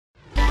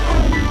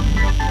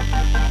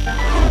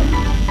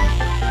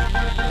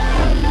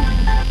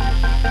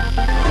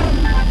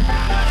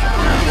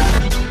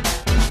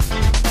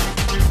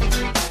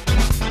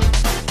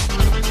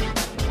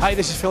Hi,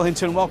 this is Phil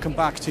Hinton. Welcome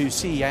back to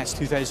CES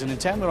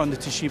 2010. We're on the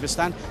Toshiba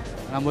stand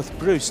and I'm with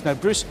Bruce. Now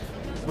Bruce,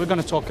 we're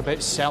going to talk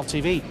about CELL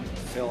TV.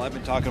 Phil, I've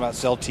been talking about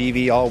CELL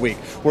TV all week.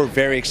 We're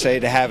very excited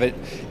to have it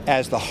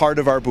as the heart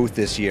of our booth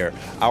this year.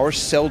 Our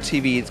CELL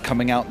TV is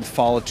coming out in the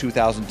fall of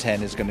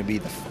 2010 is going to be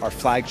our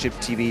flagship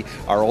TV,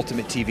 our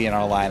ultimate TV in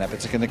our lineup.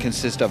 It's going to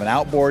consist of an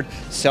outboard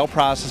CELL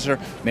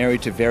processor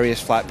married to various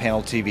flat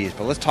panel TVs.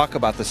 But let's talk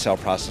about the CELL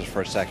processor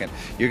for a second.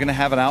 You're going to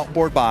have an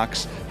outboard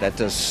box that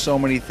does so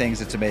many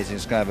things. It's amazing.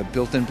 It's going to have a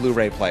built-in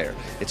Blu-ray player.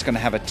 It's going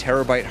to have a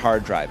terabyte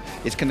hard drive.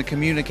 It's going to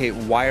communicate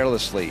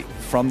wirelessly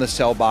from the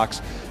CELL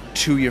box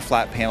to your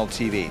flat panel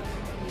TV.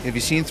 Have you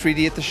seen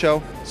 3D at the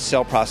show?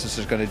 CELL processor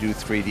is going to do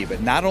 3D,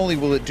 but not only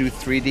will it do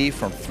 3D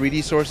from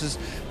 3D sources,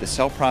 the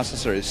CELL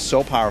processor is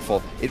so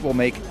powerful, it will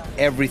make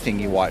everything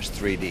you watch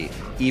 3D,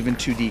 even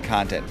 2D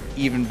content,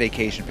 even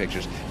vacation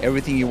pictures.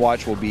 Everything you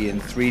watch will be in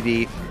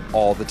 3D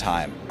all the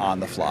time, on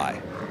the fly.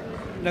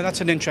 Now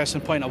that's an interesting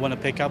point I want to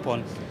pick up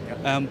on.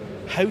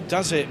 How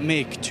does it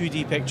make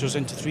 2D pictures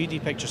into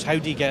 3D pictures? How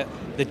do you get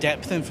the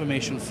depth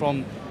information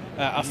from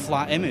a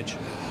flat image?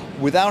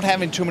 Without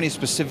having too many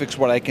specifics,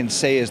 what I can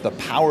say is the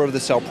power of the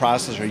CELL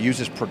processor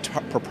uses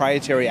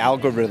proprietary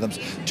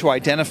algorithms to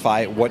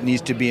identify what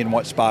needs to be in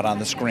what spot on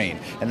the screen.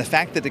 And the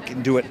fact that it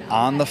can do it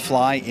on the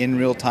fly in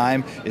real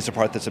time is the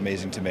part that's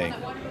amazing to me.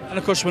 And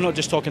of course, we're not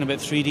just talking about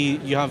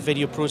 3D, you have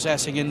video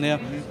processing in there,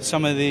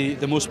 some of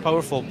the most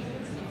powerful.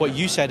 What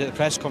you said at the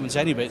press conference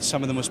anyway, it's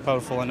some of the most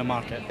powerful in the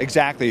market.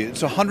 Exactly.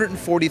 It's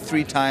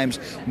 143 times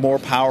more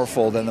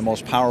powerful than the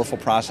most powerful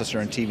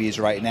processor in TVs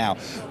right now.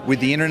 With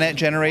the internet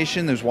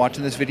generation who's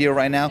watching this video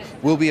right now,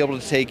 we'll be able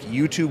to take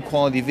YouTube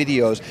quality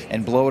videos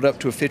and blow it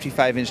up to a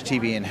 55-inch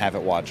TV and have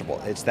it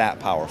watchable. It's that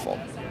powerful.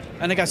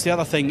 And I guess the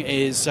other thing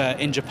is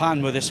in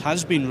Japan, where this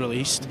has been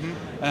released,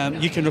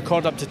 you can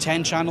record up to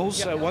 10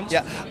 channels at once?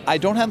 Yeah, I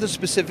don't have the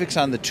specifics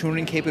on the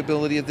tuning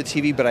capability of the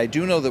TV, but I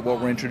do know that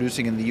what we're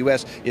introducing in the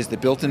US is the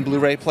built-in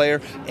Blu-ray player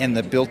and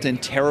the built-in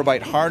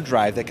terabyte hard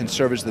drive that can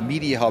serve as the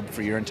media hub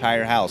for your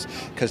entire house.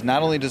 Because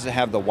not only does it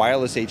have the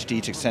wireless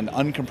HD to send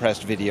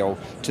uncompressed video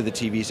to the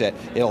TV set,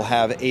 it'll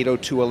have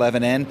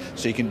 802.11n,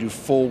 so you can do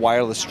full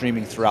wireless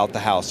streaming throughout the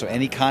house. So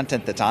any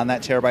content that's on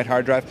that terabyte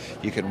hard drive,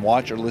 you can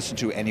watch or listen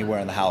to anywhere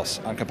in the house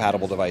on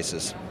compatible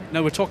devices.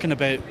 Now we're talking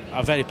about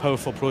a very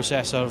powerful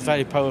processor,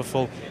 very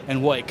powerful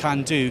in what it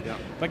can do,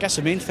 but I guess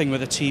the main thing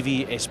with a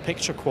TV is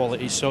picture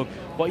quality, so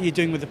what are you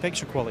doing with the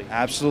picture quality?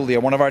 Absolutely,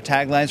 one of our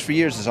taglines for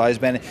years has always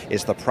been,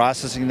 it's the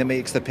processing that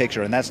makes the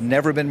picture, and that's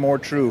never been more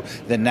true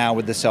than now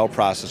with the CELL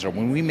processor.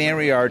 When we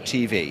marry our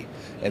TV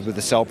and with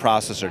the CELL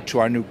processor to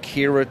our new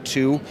Kira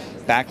 2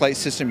 backlight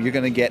system, you're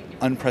going to get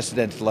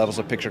unprecedented levels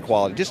of picture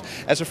quality. Just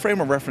as a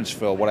frame of reference,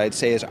 Phil, what I'd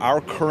say is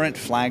our current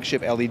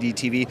flagship LED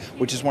TV,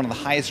 which is one of the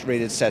highest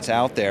rated sets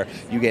out there,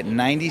 you get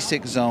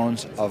 96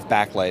 zones of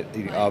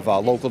backlight, of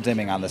local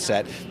dimming on the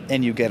set,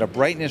 and you get a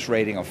brightness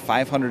rating of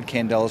 500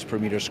 candelas per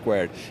meter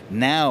squared.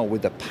 Now,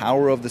 with the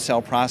power of the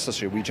CELL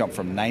processor, we jump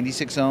from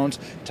 96 zones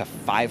to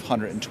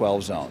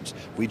 512 zones.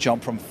 We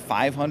jump from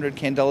 500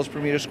 candelas per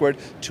meter squared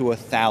to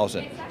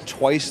 1,000,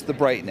 twice the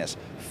brightness,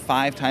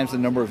 5 times the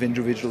number of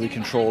individually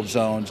controlled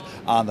zones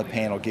on the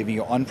panel, giving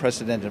you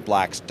unprecedented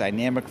blacks,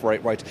 dynamic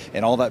bright whites,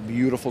 and all that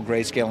beautiful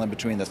grayscale in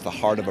between that's the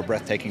heart of a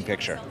breathtaking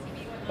picture.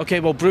 Okay,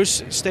 well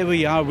Bruce, stay where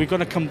you are. We're going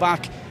to come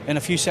back in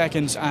a few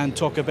seconds and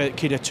talk about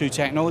Kira 2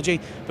 technology,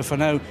 but for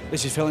now,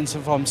 this is Phil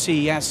Hinton from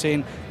CES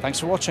saying thanks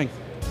for watching.